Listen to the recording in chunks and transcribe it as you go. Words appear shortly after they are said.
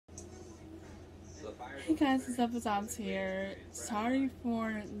Hey guys, it's Episodes here. Sorry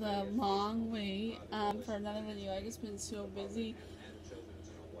for the long wait for another video. I just been so busy.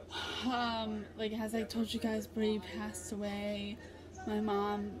 Like as I told you guys, Brady passed away. My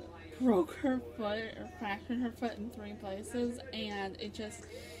mom broke her foot or fractured her foot in 3 places, and it just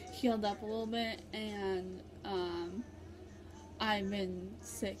healed up a little bit. And I've been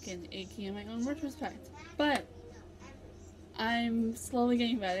sick and achy in my own retrospect, but I'm slowly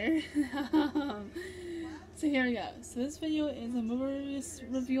getting better. So here we go. So this video is a movie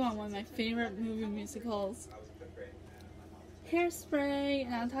review on one of my favorite movie musicals, Hairspray,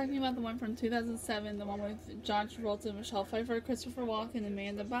 and I'm talking about the one from 2007, the one with John Travolta, Michelle Pfeiffer, Christopher Walken,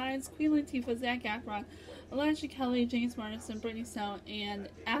 Amanda Bynes, Queen Latifah, Zac Efron, Elijah Kelly, James Marsden, Brittany Snow, and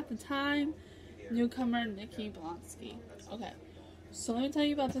at the time, newcomer Nikki Blonsky. Okay, so let me tell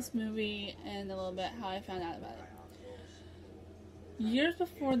you about this movie and a little bit how I found out about it. Years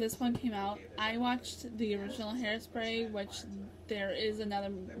before this one came out, I watched the original Hairspray, which there is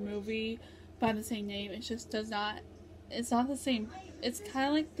another movie by the same name. It just does not, it's not the same, it's kind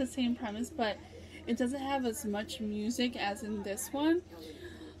of like the same premise, but it doesn't have as much music as in this one.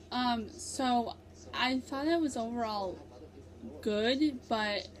 So I thought it was overall good,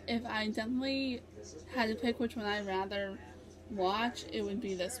 but if I definitely had to pick which one I'd rather watch, it would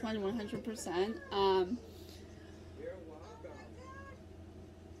be this one, 100%.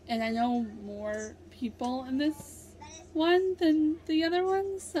 And I know more people in this one than the other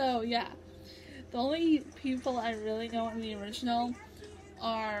one, so yeah. The only people I really know in the original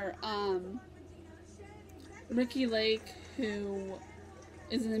are Ricki Lake, who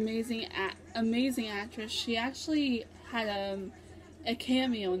is an amazing actress. She actually had a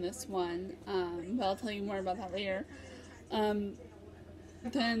cameo in this one, but I'll tell you more about that later. Then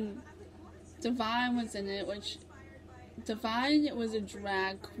Divine was in it, which Divine was a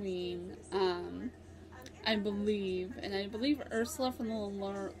drag queen, I believe, and I believe Ursula from the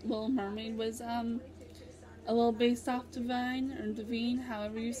Little Mermaid was a little based off Divine, or Divine,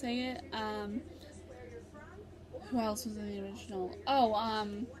 however you say it. Who else was in the original? Oh,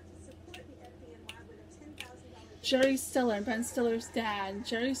 Jerry Stiller, Ben Stiller's dad.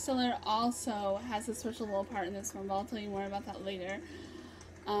 Jerry Stiller also has a special little part in this one, but I'll tell you more about that later.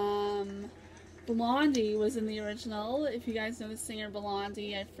 Blondie was in the original. If you guys know the singer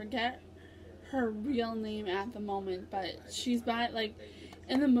Blondie, I forget her real name at the moment, but she's by, like,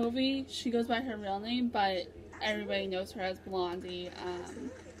 in the movie, she goes by her real name, but everybody knows her as Blondie.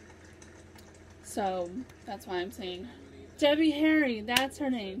 So that's why I'm saying Debbie Harry, that's her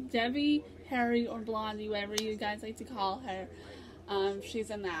name. Debbie Harry, or Blondie, whatever you guys like to call her.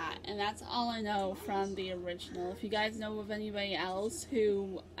 She's in that, and that's all I know from the original. If you guys know of anybody else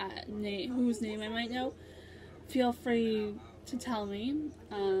whose name I might know, feel free to tell me.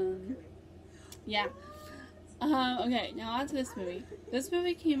 Yeah. Okay, now on to this movie. This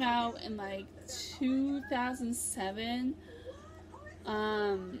movie came out in like 2007,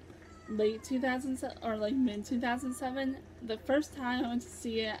 late 2007 or like mid 2007. The first time I went to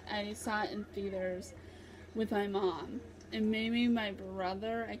see it, I saw it in theaters with my mom. And maybe my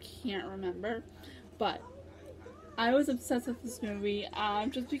brother, I can't remember, but I was obsessed with this movie,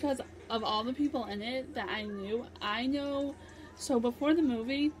 just because of all the people in it that I knew. So before the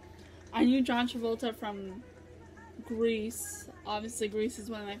movie, I knew John Travolta from Grease. Obviously, Grease is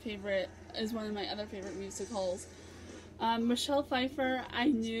one of my other favorite musicals. Michelle Pfeiffer, I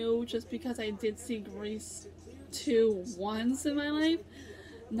knew just because I did see Grease 2 once in my life.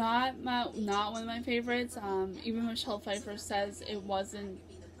 Not one of my favorites. Even Michelle Pfeiffer says it wasn't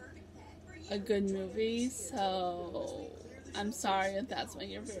a good movie, so I'm sorry if that's one of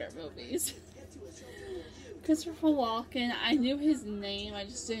your favorite movies. Christopher Walken, I knew his name, I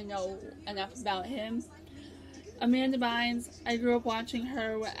just didn't know enough about him. Amanda Bynes, I grew up watching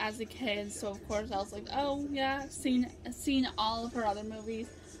her as a kid, so of course I was like, oh yeah, I've seen all of her other movies.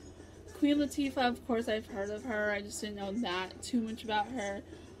 Queen Latifah, of course I've heard of her, I just didn't know that too much about her.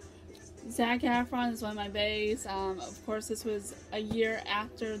 Zac Efron is one of my baes. Of course this was a year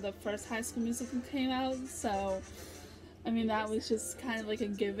after the first High School Musical came out, so I mean that was just kind of like a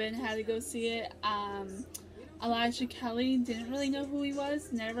given, had to go see it. Elijah Kelly, didn't really know who he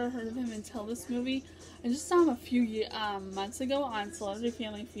was, never heard of him until this movie. I just saw him a few months ago on Celebrity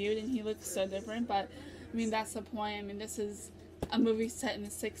Family Feud, and he looked so different, but I mean that's the point. I mean this is a movie set in the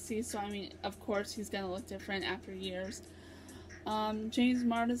 60s, so I mean of course he's gonna look different after years. James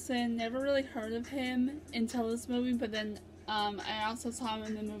Marsden, never really heard of him until this movie, but then I also saw him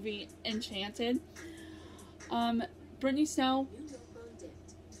in the movie Enchanted. Brittany Snow,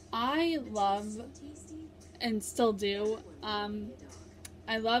 I love and still do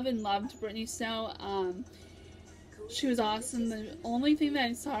I love and loved Brittany Snow. She was awesome. The only thing that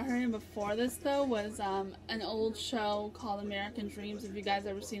I saw her in before this, though, was an old show called American Dreams. If you guys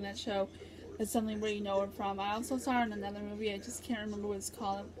ever seen that show, it's something where you know her from. I also saw her in another movie. I just can't remember what it's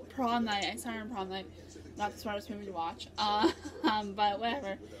called. Prom Night. I saw her in Prom Night. Not the smartest movie to watch. But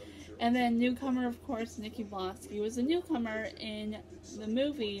whatever. And then newcomer, of course, Nikki Blonsky was a newcomer in the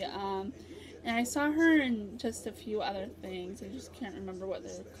movie. And I saw her in just a few other things. I just can't remember what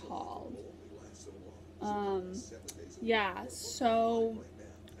they're called. Yeah, so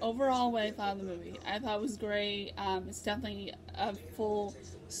overall what I thought of the movie, I thought it was great. It's definitely a full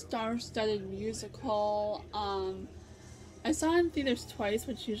star-studded musical. I saw it in theaters twice,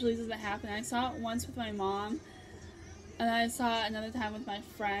 which usually doesn't happen. I saw it once with my mom, and then I saw it another time with my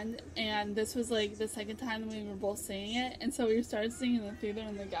friend, and this was like the second time that we were both seeing it, and so we started singing in the theater,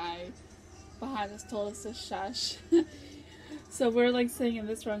 and the guy behind us told us to shush. So we're like sitting in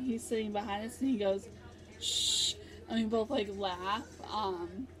this row, and he's sitting behind us, and he goes, shh, and we both like laugh.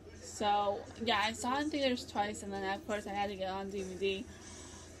 So yeah, I saw it in theaters twice, and then of course I had to get it on DVD.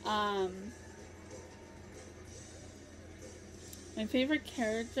 My favorite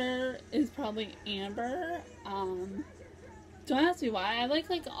character is probably Amber. Don't ask me why. I like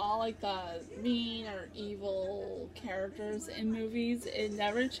all like the mean or evil characters in movies. It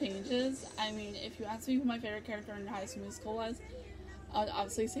never changes. I mean, if you ask me who my favorite character in High School Musical was, I would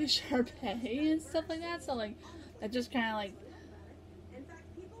obviously say Sharpay and stuff like that. So like that just kind of like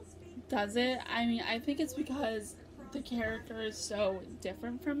does it. I mean, I think it's because the character is so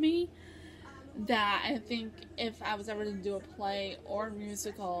different from me that I think if I was ever to do a play or a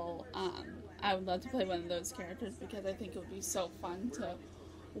musical, I would love to play one of those characters because I think it would be so fun to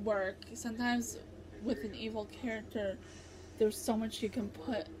work. Sometimes with an evil character, there's so much you can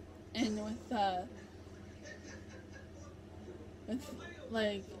put in with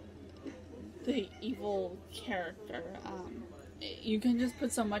like the evil character. You can just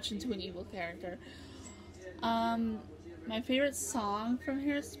put so much into an evil character. My favorite song from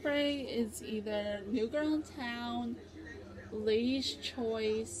Hairspray is either New Girl in Town, Lady's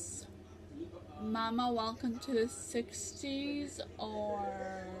Choice, Mama Welcome to the 60s, or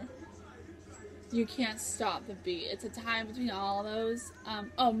You Can't Stop the Beat. It's a tie between all of those.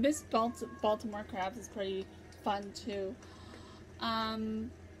 Miss Baltimore Crabs is pretty fun too.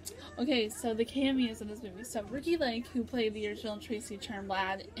 Okay, so the cameos in this movie. So Ricky Lake, who played the original Tracy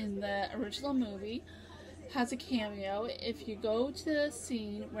Turnblad in the original movie, has a cameo. If you go to the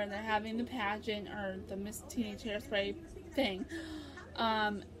scene where they're having the pageant or the Miss Teenage Hairspray thing,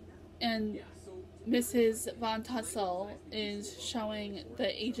 and Mrs. Von Tussle is showing the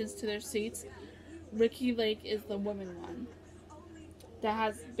agents to their seats, Ricky Lake is the woman one. That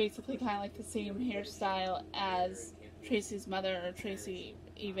has basically kind of like the same hairstyle as Tracy's mother, or Tracy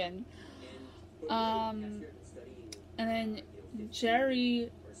even. And then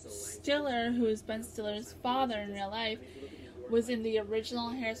Jerry Stiller, who is Ben Stiller's father in real life, was in the original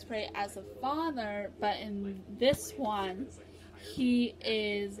Hairspray as a father, but in this one, he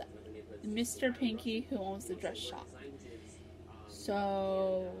is Mr. Pinky who owns the dress shop.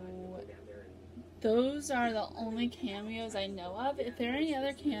 So those are the only cameos I know of. If there are any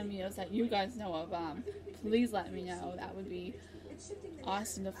other cameos that you guys know of, please let me know. That would be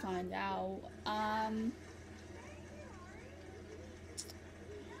awesome to find out.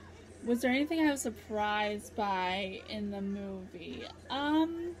 Was there anything I was surprised by in the movie?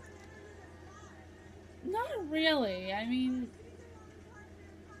 Not really. I mean,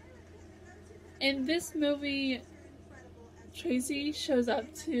 in this movie, Tracy shows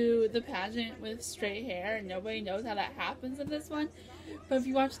up to the pageant with straight hair, and nobody knows how that happens in this one. But if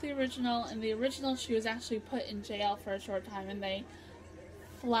you watch the original, in the original, she was actually put in jail for a short time, and they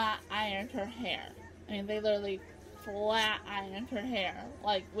flat ironed her hair. I mean, they literally flat ironed her hair,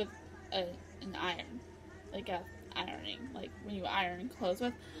 like with an iron, like a ironing, like when you iron clothes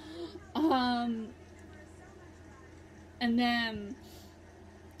with. And then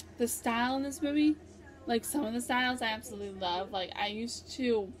the style in this movie, like some of the styles I absolutely love. Like I used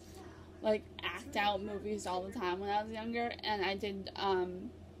to like act out movies all the time when I was younger, and I did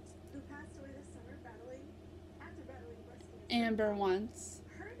Amber once.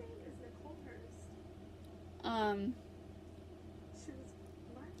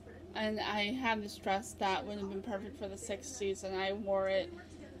 And I had this dress that would have been perfect for the 60s, and I wore it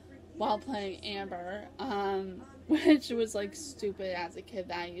while playing Amber, which was like stupid as a kid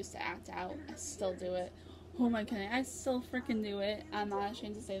that I used to act out. I still do it. Who am I kidding? I still freaking do it. I'm not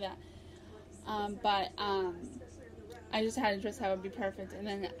ashamed to say that. I just had a dress that would be perfect. And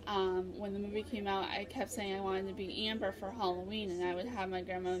then when the movie came out, I kept saying I wanted to be Amber for Halloween, and I would have my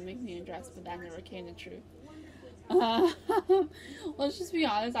grandma make me a dress, but that never came to truth. Let's just be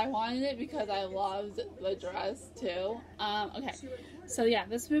honest, I wanted it because I loved the dress too. Okay, so yeah,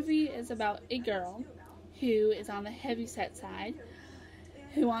 this movie is about a girl who is on the heavyset side,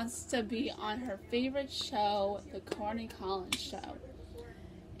 who wants to be on her favorite show, the Corny Collins Show,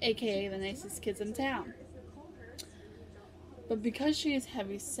 aka the nicest kids in town. But because she is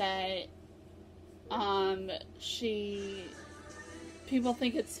heavyset, people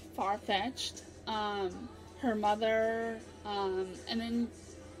think it's far-fetched. Her mother, and then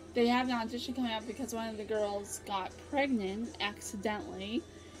they have an audition coming up because one of the girls got pregnant accidentally.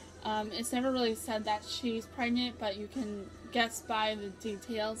 It's never really said that she's pregnant, but you can guess by the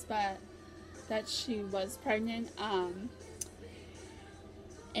details that she was pregnant.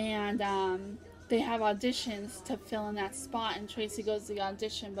 They have auditions to fill in that spot, and Tracy goes to the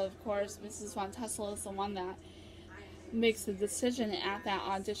audition, but of course Mrs. Von Tussle is the one that makes the decision at that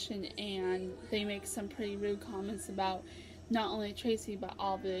audition, and they make some pretty rude comments about not only Tracy but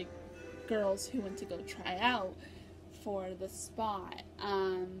all the girls who went to go try out for the spot.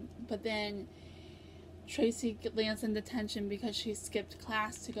 But then Tracy lands in detention because she skipped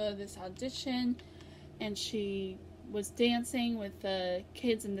class to go to this audition, and she was dancing with the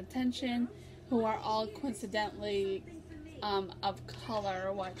kids in detention who are all coincidentally of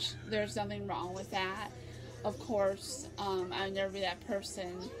color, which there's nothing wrong with that. Of course, I would never be that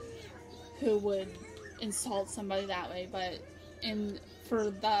person who would insult somebody that way, but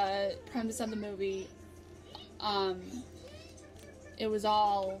for the premise of the movie, it was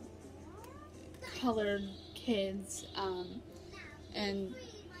all colored kids, and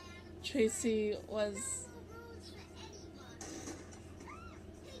Tracy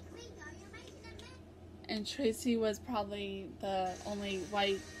was probably the only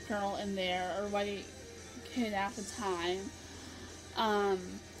white girl in there, or white kid at the time.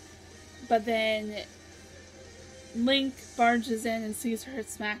 But then Link barges in and sees her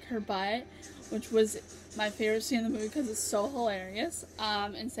smack her butt, which was my favorite scene in the movie because it's so hilarious,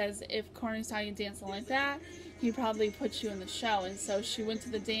 and says if Corny saw you dancing like that, he'd probably put you in the show. And so she went to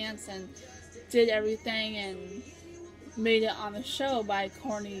the dance and did everything and made it on the show by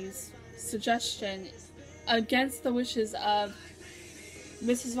Corny's suggestion, against the wishes of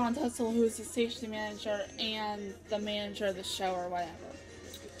Mrs. Von Tussle, who is the station manager and the manager of the show or whatever.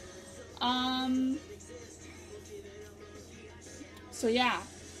 So yeah.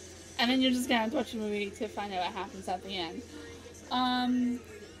 And then you're just gonna have to watch the movie to find out what happens at the end.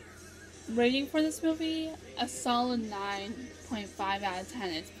 Rating for this movie, a solid 9.5 out of 10.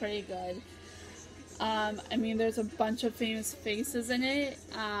 It's pretty good. I mean, there's a bunch of famous faces in it.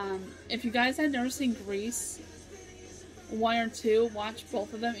 If you guys have never seen Grease 1 or 2, watch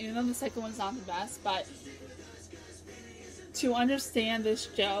both of them, even though the second one's not the best. But to understand this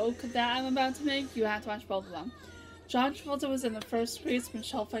joke that I'm about to make, you have to watch both of them. John Travolta was in the first Grease,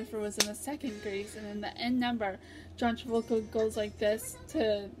 Michelle Pfeiffer was in the second Grease, and in the end number, John Travolta goes like this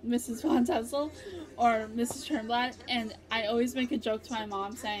to Mrs. Von Tussle or Mrs. Turnblad, and I always make a joke to my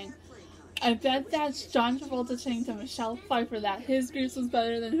mom saying, I bet that's John Travolta saying to Michelle Pfeiffer that his Grease was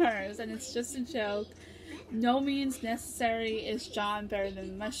better than hers, and it's just a joke. No means necessary is John better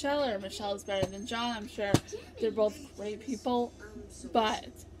than Michelle, or Michelle is better than John. I'm sure they're both great people, but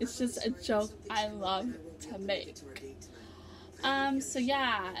it's just a joke I love to make. So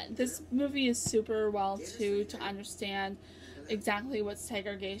yeah, this movie is super well to understand exactly what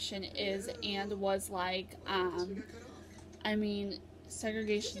segregation is and was like. I mean,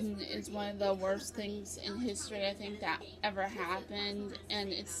 segregation is one of the worst things in history, I think, that ever happened, and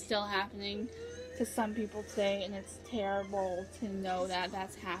it's still happening to some people today, and it's terrible to know that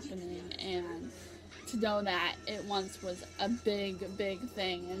that's happening, and to know that it once was a big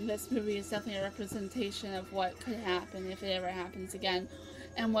thing. And this movie is definitely a representation of what could happen if it ever happens again,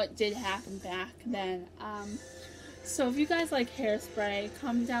 and what did happen back then. So if you guys like Hairspray,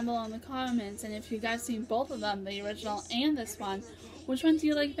 comment down below in the comments, and if you guys seen both of them, the original and this one, which one do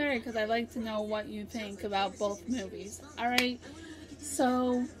you like better? Because I'd like to know what you think about both movies. Alright,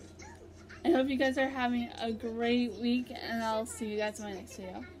 so I hope you guys are having a great week, and I'll see you guys in my next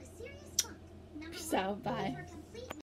video. Peace out, bye.